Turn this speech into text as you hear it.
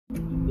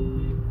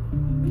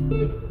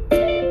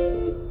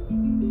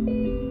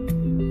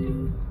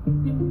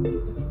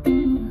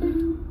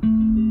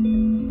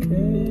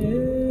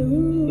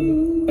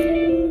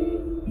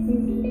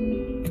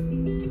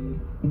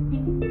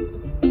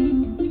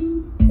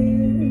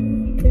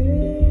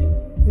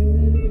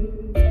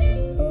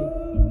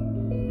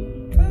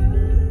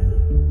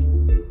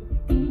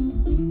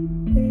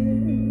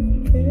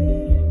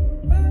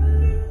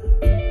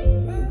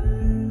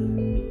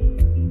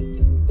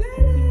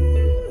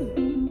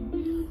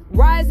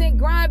Rise and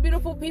grind,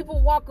 beautiful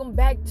people. Welcome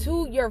back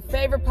to your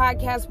favorite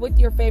podcast with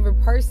your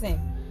favorite person.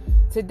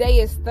 Today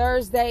is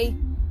Thursday,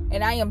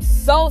 and I am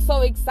so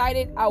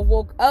excited. I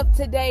woke up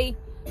today.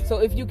 So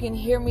if you can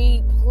hear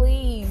me,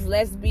 please,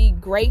 let's be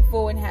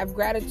grateful and have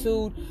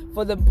gratitude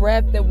for the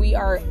breath that we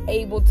are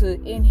able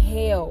to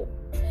inhale.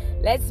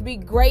 Let's be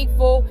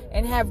grateful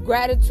and have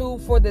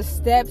gratitude for the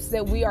steps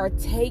that we are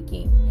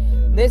taking.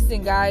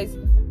 Listen, guys,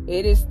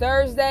 it is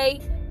Thursday.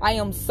 I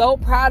am so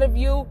proud of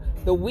you.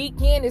 The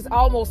weekend is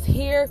almost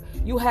here.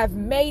 You have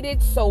made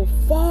it so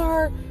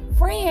far.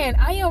 Friend,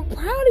 I am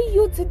proud of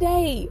you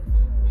today.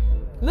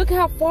 Look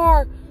how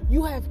far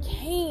you have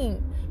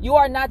came. You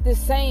are not the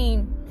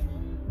same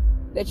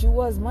that you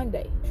was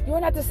Monday. You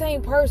are not the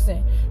same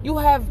person. You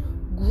have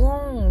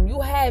grown. You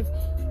have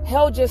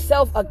held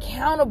yourself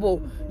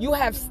accountable. You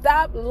have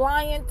stopped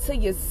lying to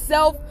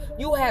yourself.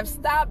 You have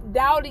stopped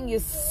doubting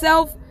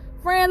yourself.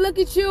 Friend, look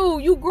at you.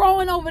 You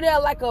growing over there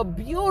like a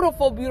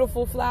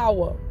beautiful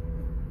flower.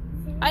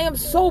 I am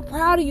so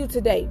proud of you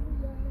today.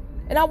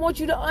 And I want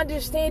you to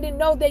understand and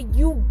know that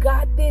you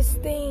got this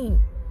thing.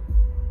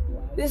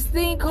 This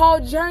thing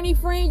called journey,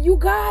 friend. You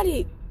got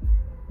it.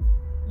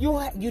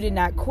 You did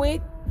not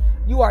quit.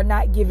 You are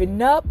not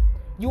giving up.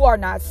 You are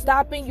not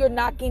stopping. You're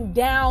knocking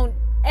down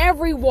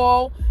every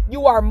wall.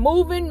 You are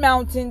moving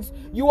mountains.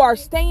 You are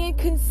staying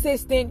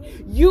consistent.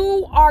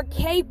 You are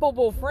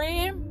capable,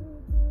 friend.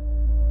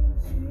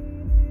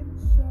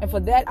 And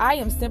for that, I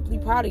am simply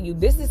proud of you.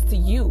 This is to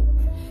you.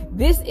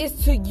 This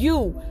is to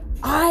you.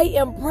 I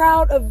am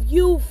proud of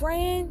you,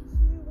 friend.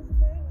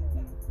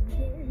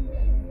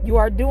 You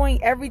are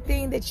doing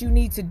everything that you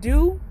need to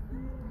do.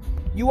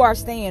 You are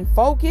staying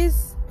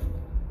focused.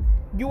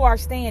 You are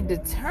staying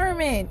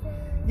determined.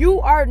 You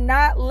are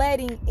not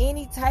letting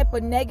any type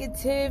of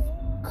negative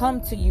come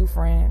to you,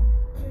 friend.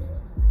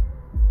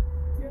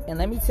 And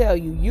let me tell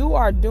you, you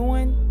are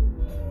doing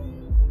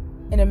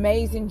an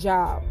amazing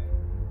job.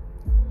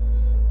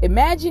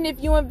 Imagine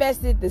if you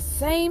invested the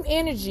same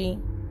energy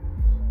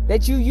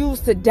that you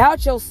use to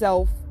doubt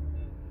yourself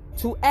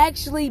to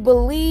actually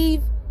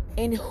believe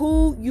in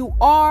who you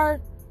are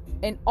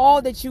and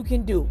all that you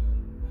can do.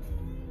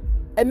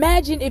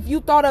 Imagine if you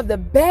thought of the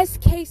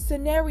best case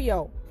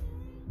scenario.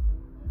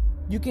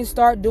 You can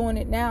start doing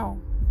it now.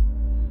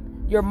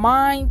 Your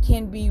mind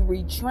can be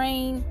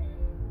retrained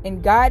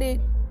and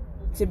guided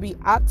to be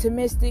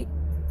optimistic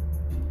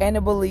and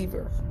a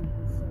believer.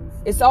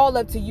 It's all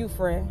up to you,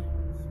 friend.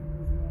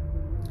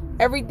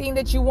 Everything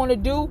that you want to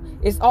do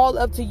is all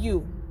up to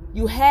you.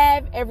 You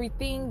have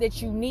everything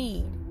that you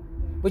need,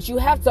 but you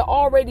have to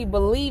already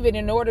believe it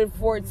in order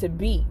for it to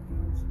be.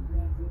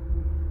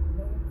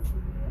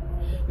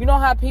 You know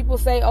how people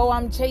say, oh,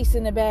 I'm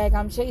chasing the bag,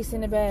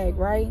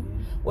 right?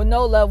 Well,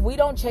 no, love, we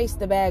don't chase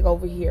the bag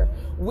over here.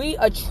 We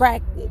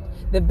attract it.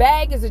 The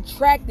bag is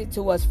attracted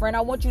to us, friend.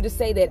 I want you to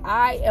say that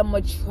I am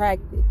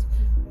attracted.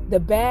 The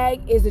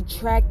bag is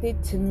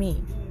attracted to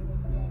me.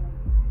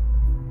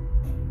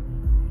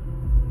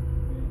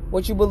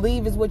 What you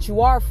believe is what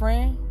you are,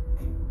 friend.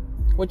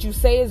 What you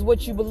say is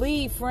what you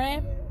believe,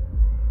 friend.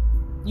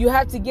 You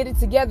have to get it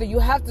together. You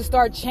have to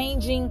start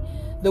changing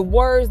the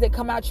words that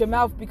come out your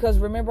mouth, because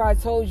remember I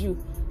told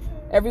you,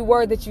 every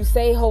word that you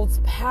say holds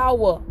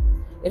power.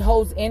 It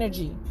holds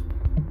energy.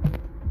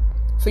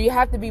 So you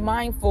have to be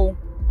mindful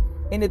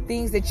in the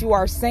things that you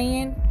are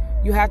saying.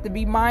 You have to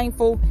be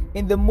mindful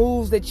in the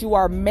moves that you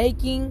are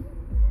making.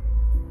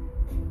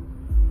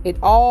 It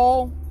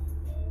all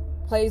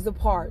plays a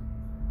part.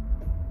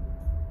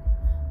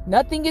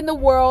 Nothing in the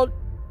world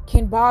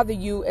can bother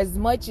you as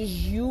much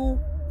as you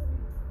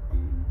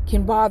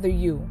can bother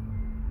you.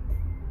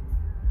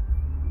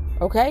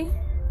 Okay?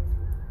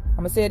 I'm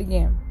going to say it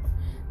again.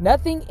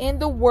 Nothing in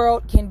the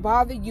world can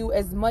bother you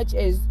as much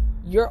as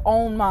your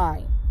own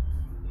mind.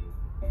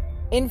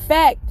 In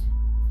fact,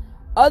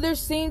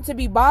 others seem to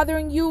be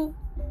bothering you,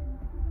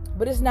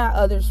 but it's not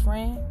others,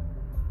 friend.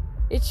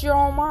 It's your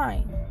own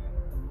mind.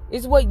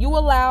 It's what you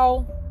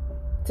allow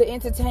to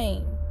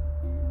entertain.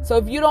 So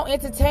if you don't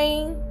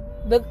entertain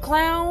the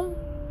clown,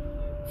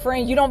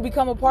 friend, you don't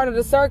become a part of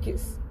the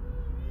circus.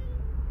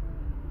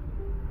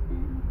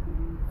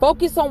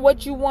 Focus on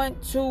what you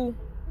want to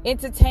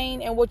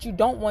entertain and what you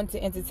don't want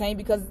to entertain,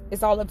 because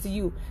it's all up to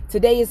you.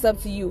 Today it's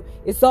up to you.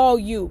 It's all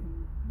you.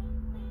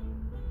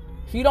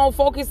 If you don't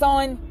focus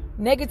on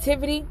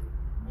negativity,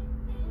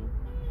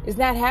 it's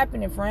not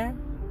happening,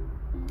 friend.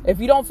 If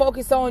you don't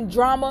focus on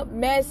drama,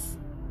 mess,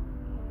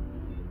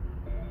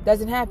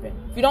 doesn't happen.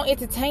 If you don't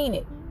entertain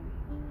it.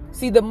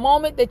 See, the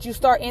moment that you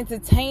start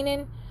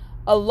entertaining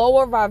a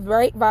lower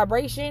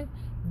vibration,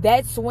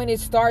 that's when it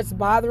starts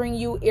bothering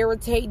you,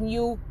 irritating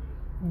you,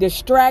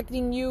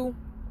 distracting you.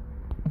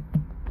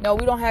 No,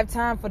 we don't have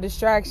time for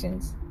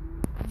distractions.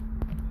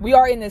 We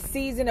are in the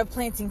season of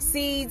planting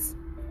seeds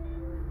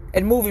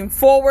and moving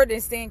forward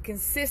and staying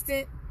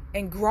consistent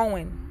and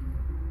growing.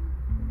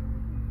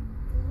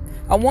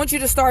 I want you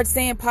to start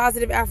saying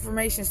positive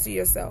affirmations to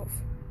yourself.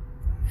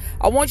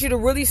 I want you to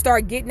really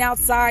start getting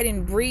outside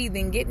and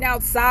breathing, getting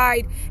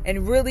outside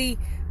and really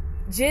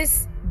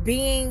just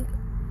being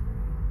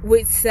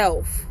with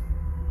self.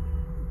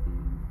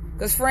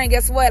 Because friend,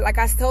 guess what? Like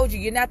I told you,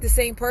 you're not the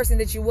same person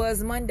that you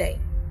was Monday.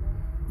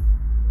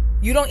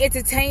 You don't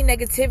entertain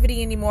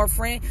negativity anymore,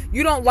 friend.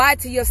 You don't lie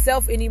to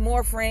yourself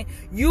anymore, friend.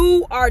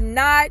 You are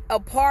not a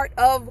part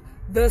of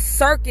the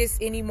circus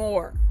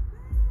anymore.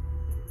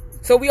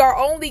 So we are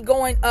only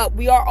going up.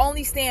 We are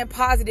only staying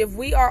positive.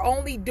 We are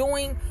only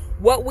doing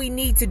what we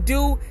need to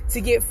do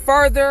to get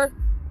further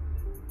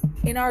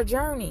in our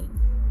journey.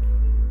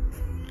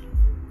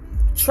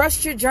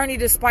 Trust your journey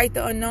despite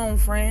the unknown,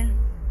 friend.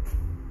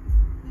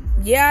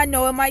 Yeah, I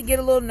know it might get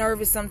a little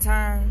nervous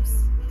sometimes.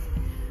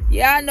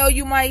 Yeah, I know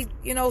you might,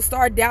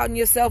 start doubting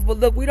yourself. But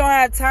look, we don't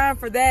have time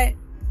for that.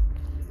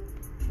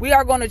 We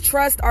are going to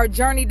trust our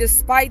journey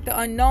despite the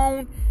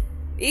unknown.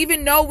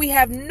 Even though we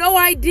have no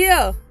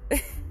idea.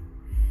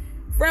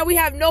 Friend, we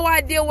have no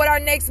idea what our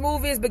next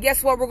move is. But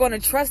guess what? We're going to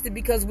trust it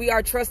because we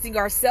are trusting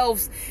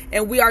ourselves.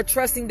 And we are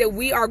trusting that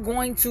we are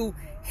going to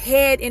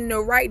head in the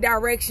right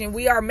direction.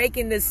 We are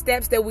making the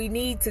steps that we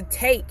need to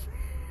take.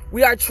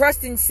 We are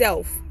trusting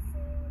self.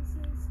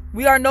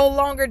 We are no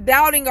longer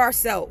doubting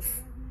ourselves.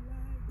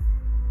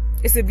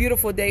 It's a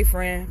beautiful day,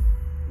 friend.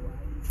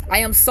 I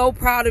am so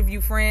proud of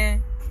you,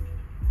 friend.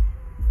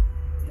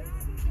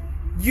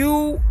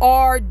 You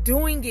are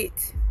doing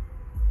it.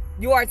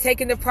 You are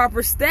taking the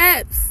proper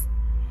steps.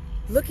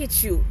 Look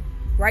at you.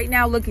 Right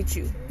now, look at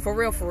you. For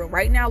real, for real.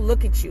 Right now,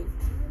 look at you.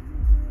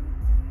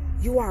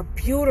 You are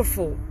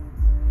beautiful.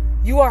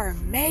 You are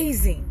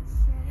amazing.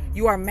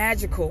 You are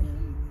magical.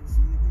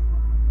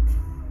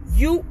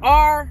 You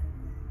are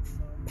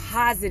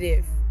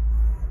positive.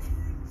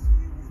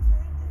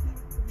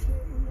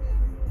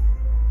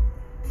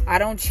 I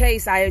don't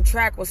chase, I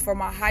attract. What's for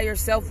my higher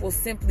self will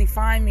simply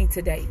find me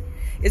today.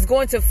 It's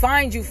going to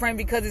find you, friend,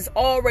 because it's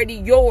already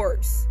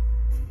yours.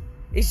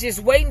 It's just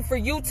waiting for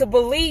you to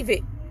believe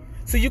it.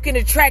 So you can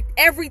attract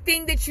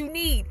everything that you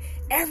need,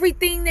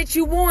 everything that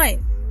you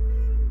want.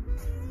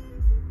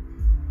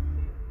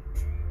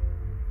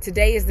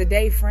 Today is the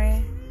day,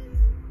 friend.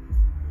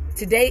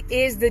 Today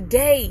is the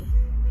day.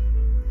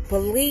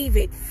 Believe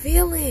it.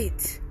 Feel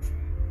it.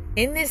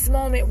 In this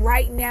moment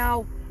right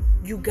now,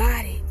 you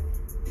got it.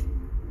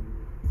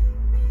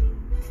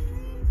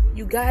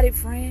 You got it,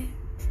 friend.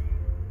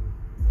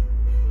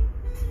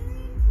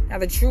 Now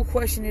the true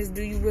question is,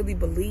 do you really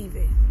believe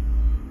it?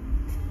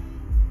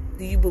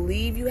 Do you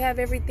believe you have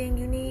everything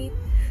you need?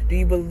 Do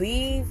you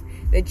believe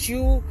that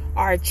you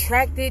are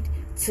attracted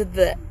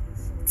to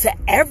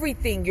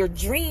everything? Your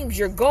dreams,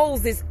 your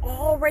goals is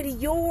already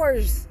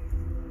yours.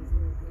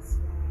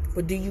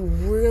 But do you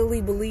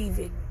really believe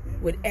it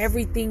with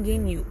everything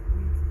in you?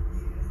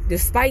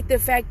 Despite the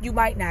fact you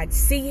might not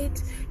see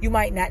it, you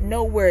might not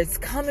know where it's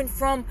coming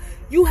from,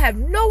 you have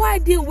no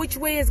idea which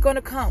way it's going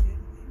to come.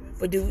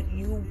 But do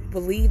you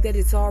believe that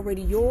it's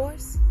already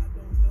yours?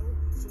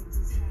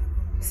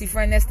 See,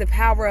 friend, that's the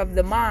power of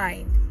the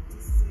mind.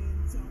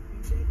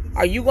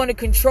 Are you going to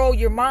control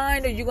your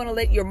mind, or are you going to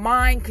let your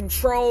mind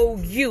control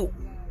you?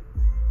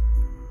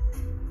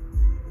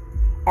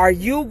 Are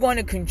you going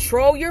to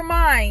control your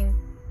mind,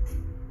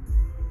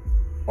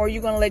 or are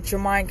you going to let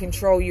your mind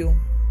control you?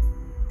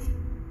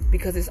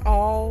 Because it's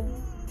all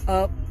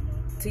up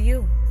to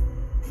you.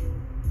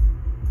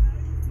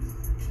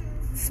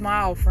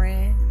 Smile,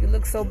 friend. You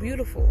look so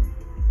beautiful.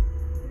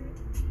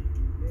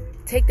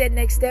 Take that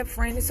next step,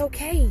 friend. It's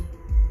okay.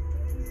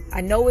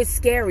 I know it's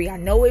scary. I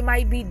know it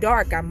might be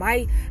dark.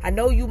 I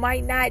know you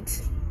might not.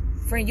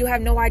 Friend, you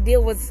have no idea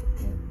what's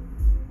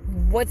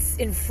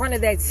in front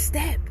of that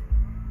step.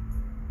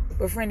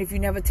 But friend, if you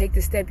never take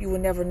the step, you will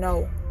never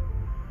know.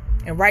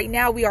 And right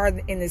now we are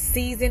in the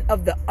season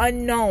of the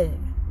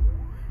unknown.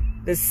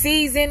 The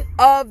season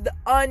of the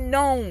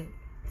unknown.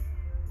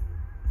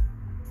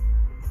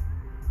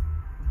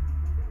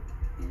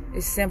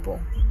 It's simple.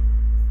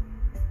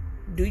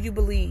 Do you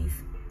believe?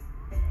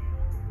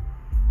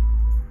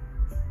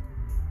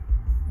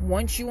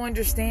 Once you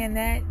understand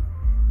that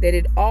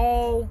it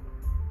all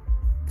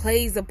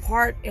plays a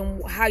part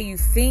in how you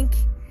think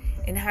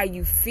and how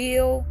you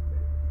feel,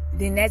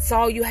 then that's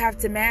all you have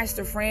to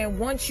master, friend.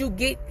 Once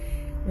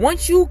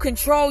you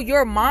control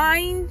your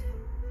mind,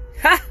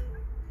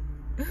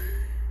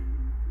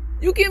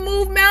 you can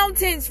move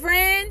mountains,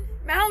 friend.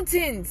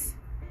 Mountains.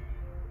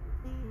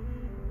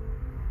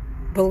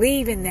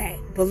 Believe in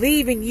that.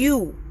 Believe in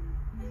you.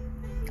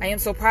 I am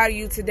so proud of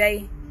you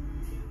today.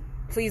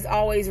 Please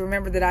always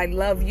remember that I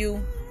love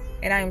you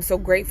and I am so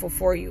grateful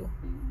for you.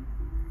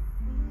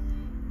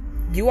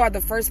 You are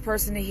the first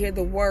person to hear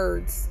the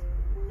words.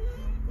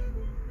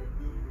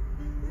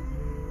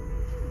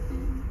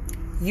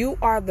 You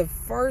are the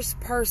first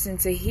person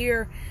to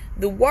hear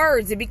the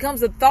words. It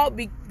becomes a thought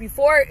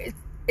before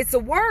it's a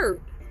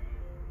word.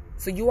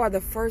 So you are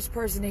the first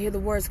person to hear the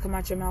words come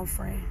out your mouth,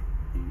 friend.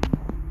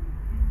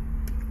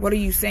 What are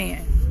you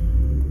saying?